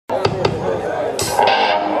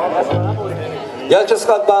Ďalšia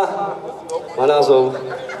skladba má názov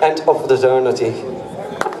End of the Eternity.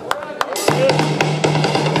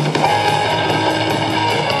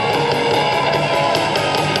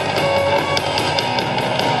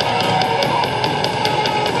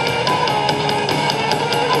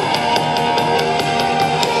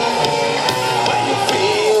 When you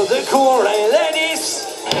feel the cool rain ladies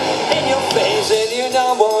in your face and you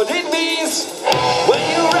know what it means. When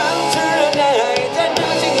you run through the night and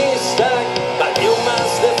nothing is stuck, but you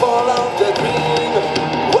must follow the dream.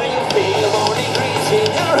 When you feel more degrees in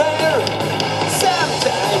your hair,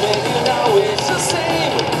 sometime when you know it's the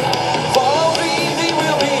same. Follow dreams, it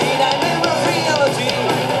will be I never reality.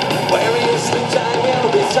 Where is the time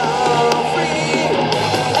will be so free?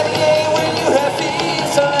 Every day when you have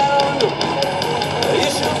feels around, you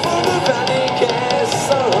should forget panic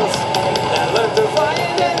castles and learn to fight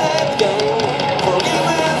in that game. Forgive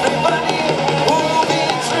everybody who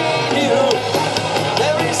betrayed you.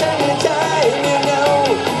 There is any time you know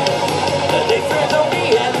the difference of the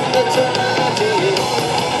end of eternity.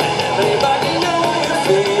 And everybody know you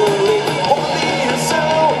feel it, only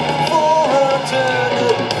yourself for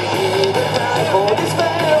eternity. The cry for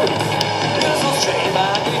despair, there's no shame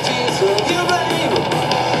and it is you blame.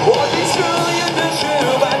 What is true you do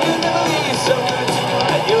true, but you never be so good.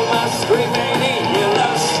 And you must remain in your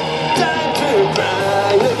last time to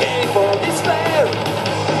cry again for despair.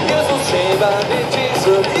 There's no shame and it is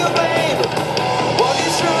you blame. What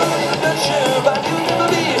is true you do true, but you never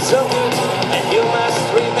be so good. And you must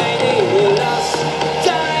remain in your last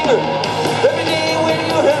time. Every day when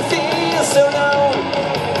you have feels so down,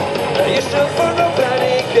 you should